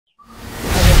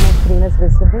screen is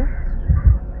visible?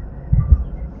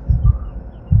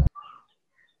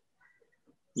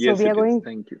 Yes, so we are going,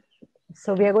 thank you.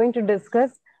 So we are going to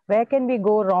discuss where can we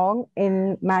go wrong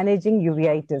in managing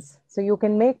uveitis. So you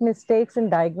can make mistakes in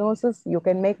diagnosis, you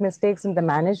can make mistakes in the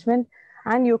management,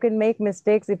 and you can make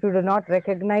mistakes if you do not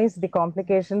recognize the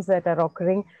complications that are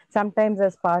occurring sometimes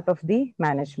as part of the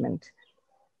management.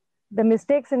 The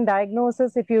mistakes in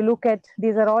diagnosis, if you look at,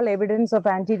 these are all evidence of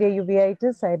anterior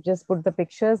uveitis. I've just put the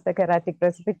pictures, the keratic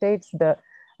precipitates, the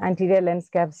anterior lens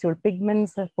capsule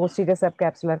pigments, posterior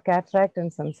subcapsular cataract,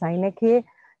 and some synechiae.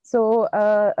 So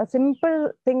a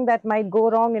simple thing that might go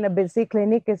wrong in a busy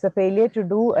clinic is a failure to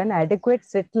do an adequate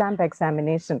slit lamp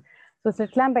examination. So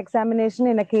slit lamp examination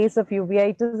in a case of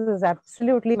uveitis is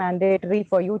absolutely mandatory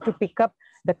for you to pick up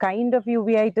the kind of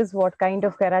uveitis, what kind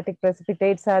of keratic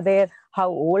precipitates are there, how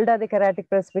old are the keratic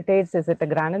precipitates, is it a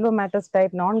granulomatous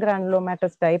type,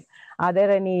 non-granulomatous type, are there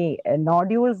any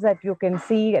nodules that you can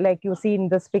see, like you see in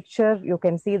this picture, you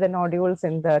can see the nodules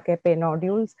in the Kepe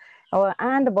nodules,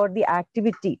 and about the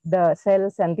activity, the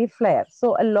cells and the flare.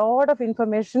 So a lot of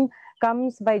information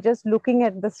comes by just looking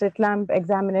at the slit lamp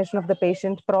examination of the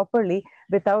patient properly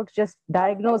without just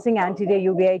diagnosing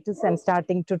anterior uveitis and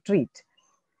starting to treat.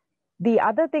 The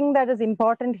other thing that is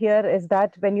important here is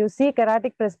that when you see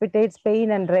keratic precipitates,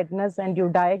 pain and redness, and you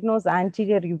diagnose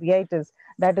anterior uveitis,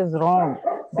 that is wrong.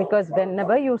 Because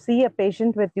whenever you see a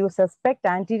patient with, you suspect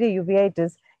anterior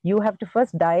uveitis, you have to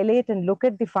first dilate and look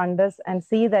at the fundus and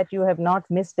see that you have not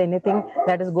missed anything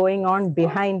that is going on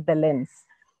behind the lens.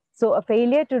 So a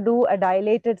failure to do a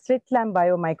dilated slit lamp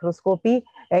biomicroscopy,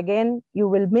 again, you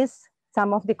will miss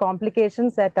some of the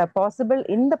complications that are possible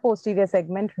in the posterior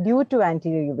segment due to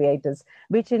anterior uveitis,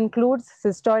 which includes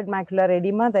cystoid macular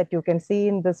edema that you can see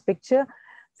in this picture.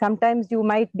 Sometimes you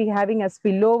might be having a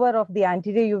spillover of the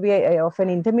anterior uveitis, of an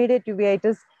intermediate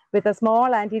uveitis with a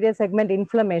small anterior segment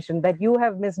inflammation that you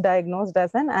have misdiagnosed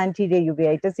as an anterior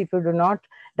uveitis if you do not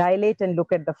dilate and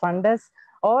look at the fundus.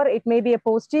 Or it may be a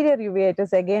posterior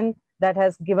uveitis, again, that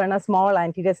has given a small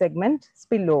anterior segment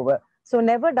spillover. So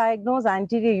never diagnose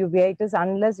anterior uveitis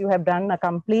unless you have done a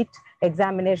complete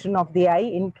examination of the eye,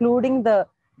 including the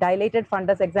dilated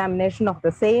fundus examination of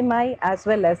the same eye as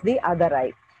well as the other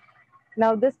eye.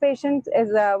 Now, this patient is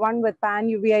one with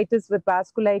panuveitis with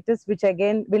vasculitis, which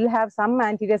again will have some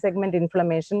anterior segment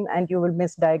inflammation, and you will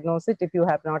misdiagnose it if you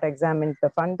have not examined the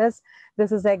fundus.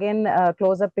 This is again a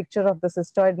close-up picture of the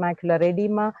cystoid macular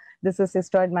edema. This is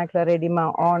cystoid macular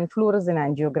edema on fluorescein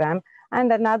angiogram.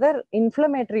 And another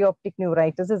inflammatory optic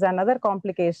neuritis is another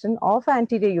complication of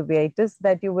anterior uveitis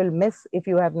that you will miss if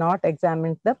you have not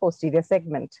examined the posterior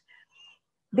segment.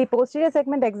 The posterior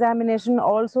segment examination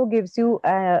also gives you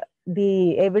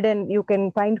the evidence. You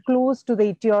can find clues to the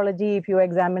etiology if you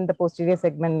examine the posterior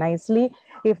segment nicely.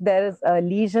 If there is a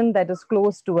lesion that is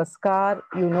close to a scar,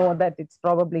 you know that it's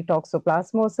probably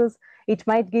toxoplasmosis. It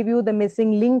might give you the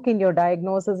missing link in your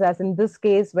diagnosis, as in this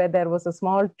case where there was a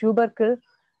small tubercle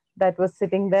that was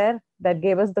sitting there that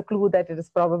gave us the clue that it is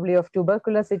probably of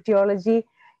tuberculous etiology.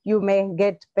 You may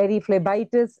get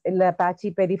periphlebitis,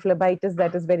 patchy periphlebitis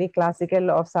that is very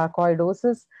classical of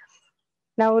sarcoidosis.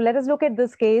 Now let us look at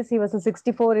this case. He was a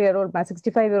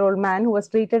 65-year-old man who was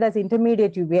treated as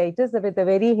intermediate uveitis with a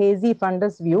very hazy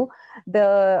fundus view.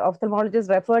 The ophthalmologist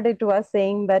referred it to us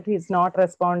saying that he's not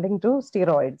responding to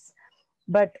steroids.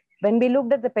 But when we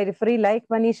looked at the periphery, like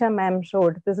Manisha ma'am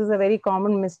showed, this is a very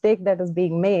common mistake that is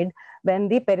being made when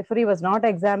the periphery was not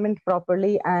examined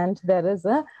properly and there is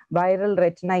a viral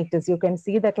retinitis. You can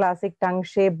see the classic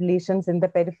tongue-shaped lesions in the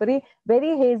periphery.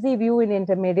 Very hazy view in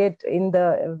intermediate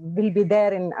will be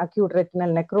there in acute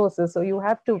retinal necrosis. So you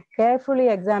have to carefully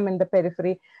examine the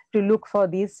periphery to look for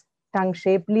these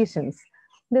tongue-shaped lesions.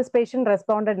 This patient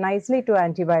responded nicely to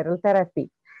antiviral therapy.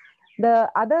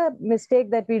 The other mistake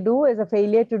that we do is a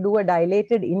failure to do a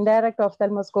dilated indirect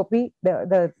ophthalmoscopy.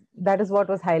 That is what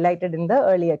was highlighted in the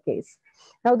earlier case.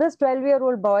 Now, this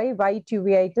 12-year-old boy, white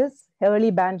uveitis, early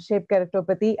band-shaped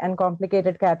keratopathy, and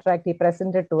complicated cataract, he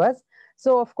presented to us.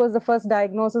 So, of course, the first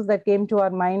diagnosis that came to our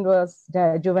mind was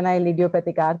juvenile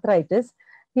idiopathic arthritis.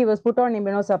 He was put on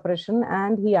immunosuppression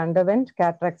and he underwent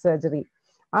cataract surgery.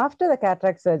 After the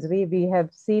cataract surgery, we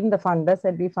have seen the fundus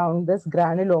and we found this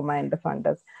granuloma in the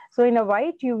fundus. So in a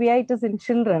white uveitis in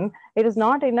children, it is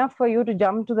not enough for you to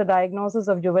jump to the diagnosis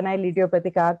of juvenile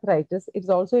idiopathic arthritis. It's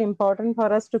also important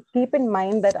for us to keep in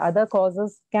mind that other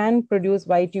causes can produce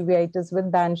white uveitis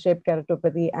with band-shaped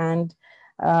keratopathy and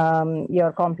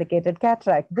your complicated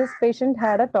cataract. This patient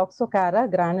had a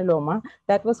toxocara granuloma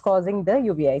that was causing the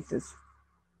uveitis.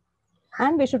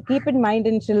 And we should keep in mind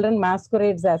in children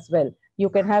masquerades as well. You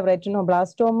can have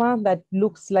retinoblastoma that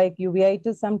looks like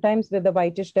uveitis sometimes with the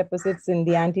whitish deposits in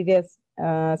the anterior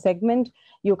segment.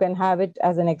 You can have it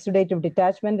as an exudative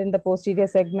detachment in the posterior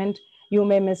segment. You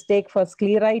may mistake for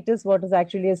scleritis, what is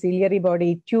actually a ciliary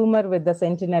body tumor with the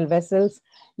sentinel vessels.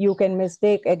 You can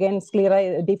mistake, again,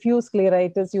 diffuse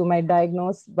scleritis you might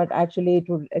diagnose, but actually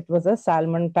it was a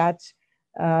salmon patch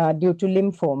due to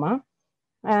lymphoma.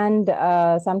 And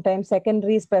sometimes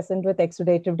secondaries present with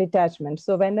exudative detachment.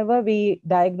 So whenever we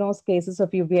diagnose cases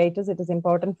of uveitis, it is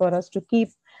important for us to keep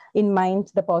in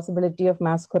mind the possibility of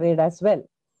masquerade as well.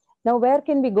 Now, where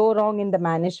can we go wrong in the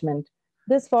management?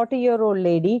 This 40-year-old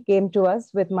lady came to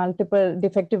us with multiple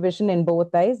defective vision in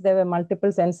both eyes. There were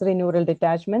multiple sensory neural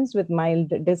detachments with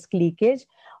mild disc leakage.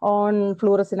 On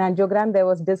fluorescein angiogram, there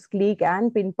was disc leak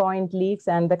and pinpoint leaks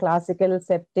and the classical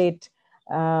septate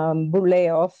bulle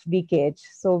of leakage.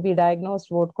 So we diagnosed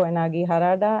Vogt-Koyanagi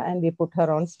Harada and we put her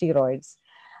on steroids.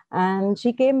 And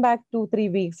she came back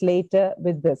 2-3 weeks later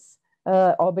with this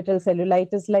orbital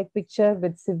cellulitis-like picture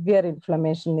with severe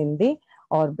inflammation in the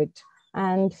orbit.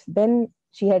 And then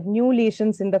she had new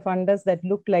lesions in the fundus that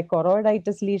looked like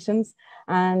choroiditis lesions,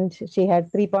 and she had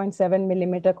 3.7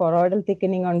 millimeter choroidal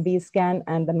thickening on B scan,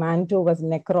 and the mantle was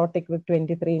necrotic with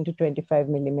 23 into 25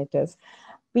 millimeters.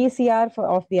 PCR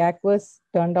of the aqueous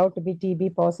turned out to be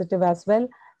TB positive as well.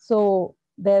 So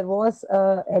there was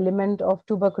an element of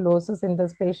tuberculosis in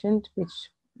this patient, which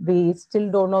we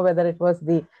still don't know whether it was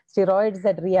the steroids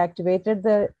that reactivated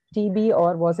the TB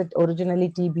or was it originally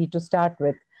TB to start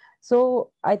with. So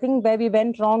I think where we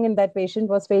went wrong in that patient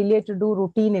was failure to do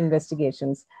routine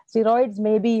investigations. Steroids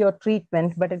may be your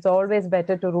treatment, but it's always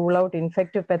better to rule out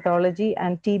infective pathology,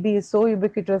 and TB is so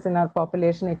ubiquitous in our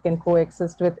population, it can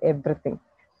coexist with everything.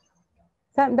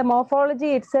 So the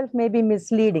morphology itself may be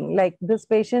misleading. Like this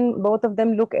patient, both of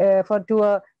them look, to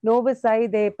a novice eye,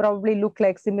 they probably look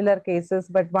like similar cases,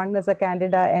 but one is a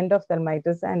candida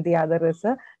endophthalmitis and the other is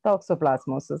a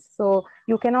toxoplasmosis. So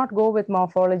you cannot go with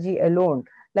morphology alone.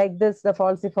 Like this, the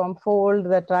falciform fold,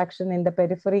 the traction in the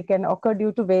periphery can occur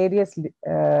due to various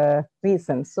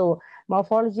reasons. So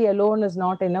morphology alone is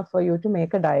not enough for you to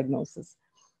make a diagnosis.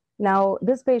 Now,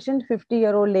 this patient,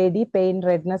 50-year-old lady, pain,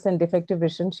 redness, and defective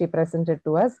vision, she presented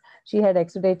to us. She had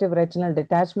exudative retinal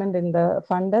detachment in the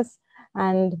fundus,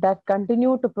 and that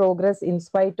continued to progress in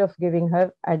spite of giving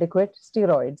her adequate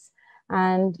steroids.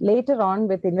 And later on,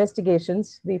 with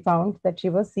investigations, we found that she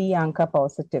was C-ANCA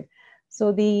positive.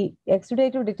 So the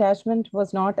exudative detachment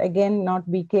was not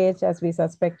BKH as we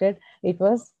suspected. It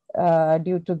was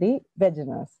due to the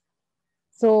vaginas.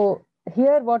 So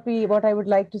here, what I would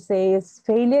like to say is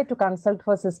failure to consult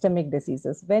for systemic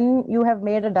diseases. When you have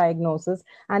made a diagnosis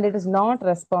and it is not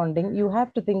responding, you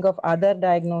have to think of other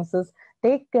diagnoses.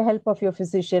 Take the help of your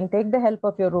physician, take the help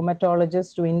of your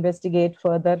rheumatologist to investigate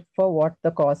further for what the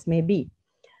cause may be.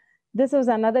 This was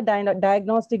another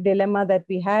diagnostic dilemma that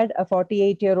we had. A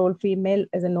 48-year-old female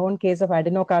is a known case of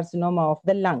adenocarcinoma of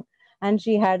the lung, and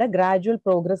she had a gradual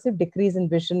progressive decrease in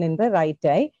vision in the right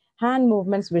eye. Hand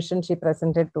movements vision she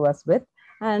presented to us with.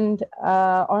 And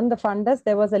on the fundus,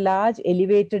 there was a large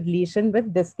elevated lesion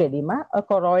with disc edema, a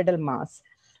choroidal mass.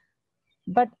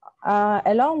 But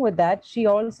along with that,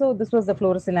 this was the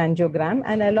fluorescein angiogram,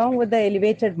 and along with the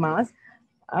elevated mass,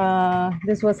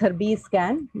 this was her B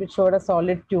scan, which showed a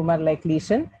solid tumor-like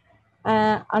lesion.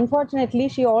 Unfortunately,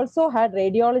 she also had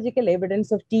radiological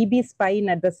evidence of TB spine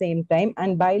at the same time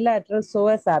and bilateral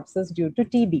psoas abscess due to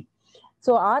TB.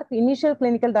 So our initial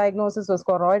clinical diagnosis was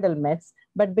choroidal mets,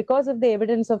 but because of the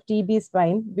evidence of TB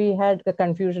spine, we had the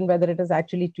confusion whether it is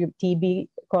actually TB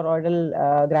choroidal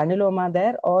granuloma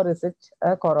there or is it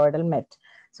a choroidal met.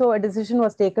 So a decision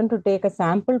was taken to take a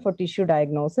sample for tissue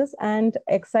diagnosis, and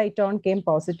exciton came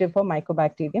positive for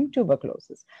Mycobacterium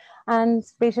tuberculosis. And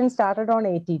patient started on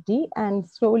ATT, and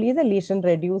slowly the lesion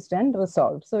reduced and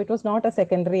resolved. So it was not a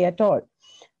secondary at all.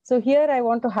 So here I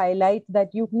want to highlight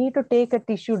that you need to take a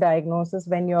tissue diagnosis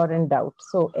when you're in doubt.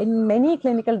 So in many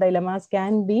clinical dilemmas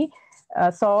can be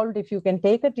solved if you can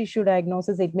take a tissue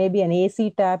diagnosis. It may be an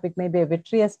AC tap, it may be a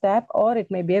vitreous tap, or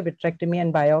it may be a vitrectomy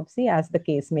and biopsy, as the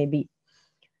case may be.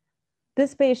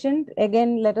 This patient,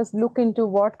 again, let us look into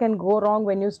what can go wrong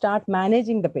when you start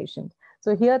managing the patient.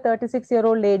 So here,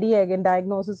 36-year-old lady, again,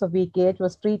 diagnosis of VKH,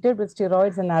 was treated with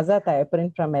steroids and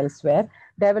azathioprine from elsewhere,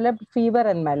 developed fever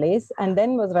and malaise, and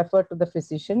then was referred to the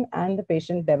physician, and the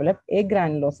patient developed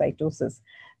agranulocytosis.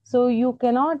 So you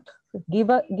cannot give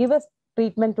a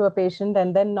treatment to a patient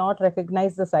and then not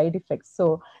recognize the side effects.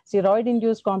 So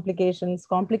steroid-induced complications,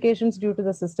 complications due to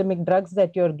the systemic drugs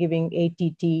that you're giving,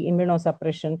 ATT,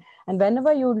 immunosuppression. And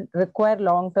whenever you require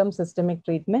long-term systemic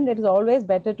treatment, it is always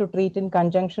better to treat in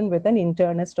conjunction with an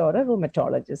internist or a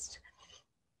rheumatologist.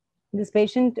 This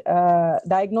patient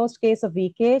diagnosed case of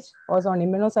weak age was on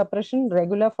immunosuppression,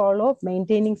 regular follow-up,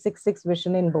 maintaining 6/6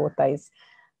 vision in both eyes.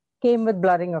 Came with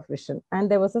blurring of vision.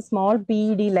 And there was a small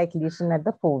PED-like lesion at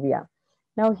the fovea.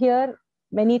 Now here,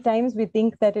 many times we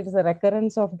think that it is a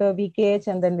recurrence of the weak age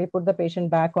and then we put the patient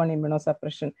back on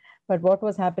immunosuppression. But what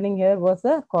was happening here was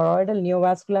a choroidal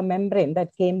neovascular membrane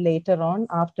that came later on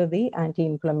after the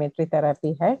anti-inflammatory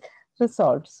therapy had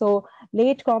resolved. So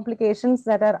late complications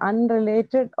that are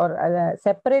unrelated or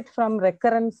separate from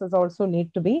recurrences also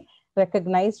need to be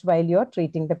recognized while you're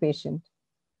treating the patient.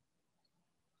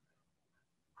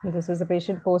 This is a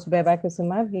patient post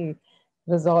bevacizumab. He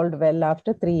resolved well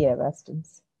after 3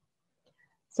 Avastins.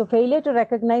 So failure to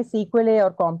recognize sequelae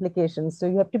or complications. So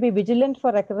you have to be vigilant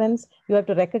for recurrence. You have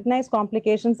to recognize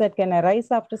complications that can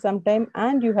arise after some time,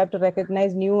 and you have to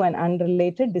recognize new and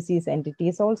unrelated disease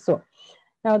entities also.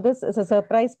 Now, this is a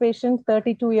surprise patient,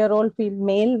 32-year-old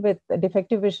female with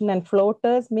defective vision and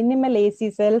floaters, minimal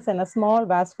AC cells, and a small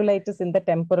vasculitis in the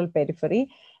temporal periphery.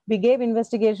 We gave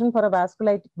investigation for a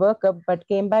vasculitic workup, but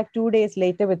came back 2 days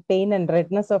later with pain and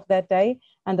redness of that eye,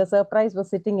 and the surprise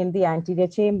was sitting in the anterior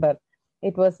chamber.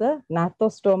 It was a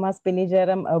Gnathostoma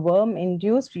spinigerum, a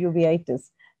worm-induced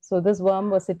uveitis. So this worm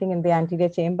was sitting in the anterior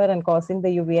chamber and causing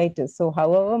the uveitis. So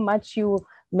however much you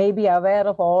may be aware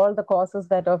of all the causes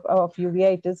that of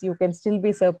uveitis, you can still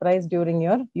be surprised during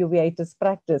your uveitis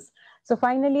practice. So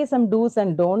finally, some do's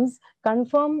and don'ts.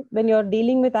 Confirm when you're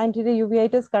dealing with anterior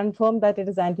uveitis, confirm that it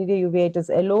is anterior uveitis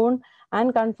alone,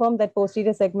 and confirm that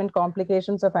posterior segment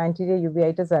complications of anterior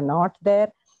uveitis are not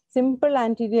there. Simple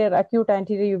acute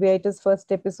anterior uveitis first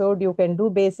episode, you can do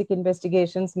basic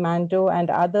investigations, Manto, and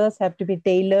others have to be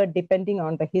tailored depending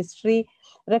on the history.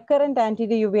 Recurrent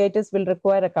anterior uveitis will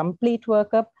require a complete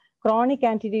workup. Chronic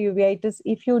anterior uveitis,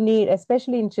 if you need,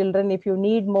 especially in children, if you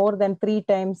need more than 3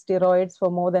 times steroids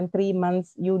for more than 3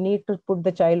 months, you need to put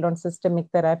the child on systemic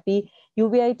therapy.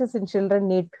 Uveitis in children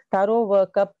need thorough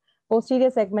workup.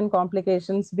 Posterior segment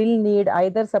complications will need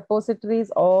either suppositories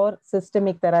or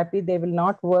systemic therapy. They will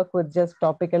not work with just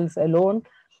topicals alone.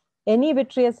 Any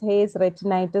vitreous haze,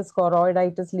 retinitis,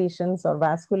 choroiditis lesions, or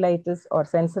vasculitis, or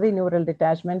sensory neural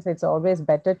detachments, it's always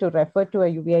better to refer to a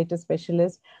uveitis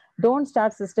specialist. Don't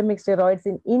start systemic steroids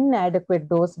in inadequate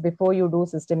dose before you do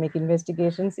systemic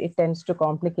investigations. It tends to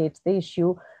complicate the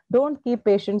issue. Don't keep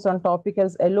patients on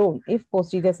topicals alone if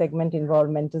posterior segment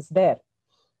involvement is there.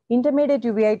 Intermediate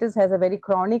uveitis has a very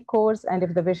chronic course, and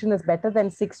if the vision is better than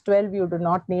 6/12, you do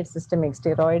not need systemic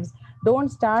steroids. Don't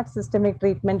start systemic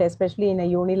treatment, especially in a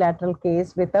unilateral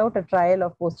case, without a trial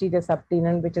of posterior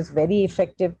subtenon, which is very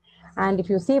effective. And if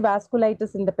you see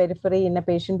vasculitis in the periphery in a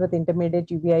patient with intermediate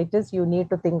uveitis, you need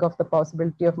to think of the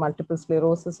possibility of multiple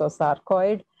sclerosis or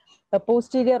sarcoid. A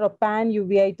posterior or pan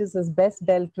uveitis is best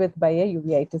dealt with by a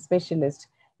uveitis specialist.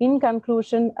 In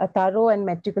conclusion, a thorough and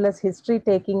meticulous history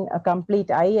taking a complete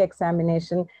eye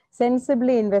examination,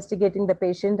 sensibly investigating the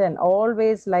patient, and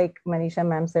always, like Manisha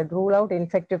ma'am said, rule out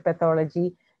infective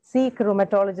pathology, seek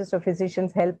rheumatologist or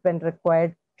physician's help when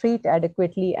required, treat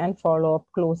adequately, and follow up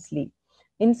closely.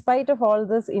 In spite of all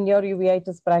this, in your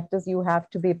uveitis practice, you have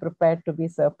to be prepared to be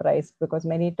surprised,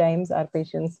 because many times our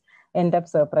patients end up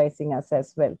surprising us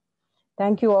as well.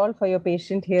 Thank you all for your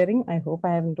patient hearing. I hope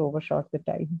I haven't overshot the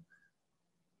time.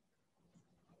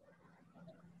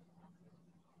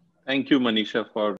 Thank you, Manisha, for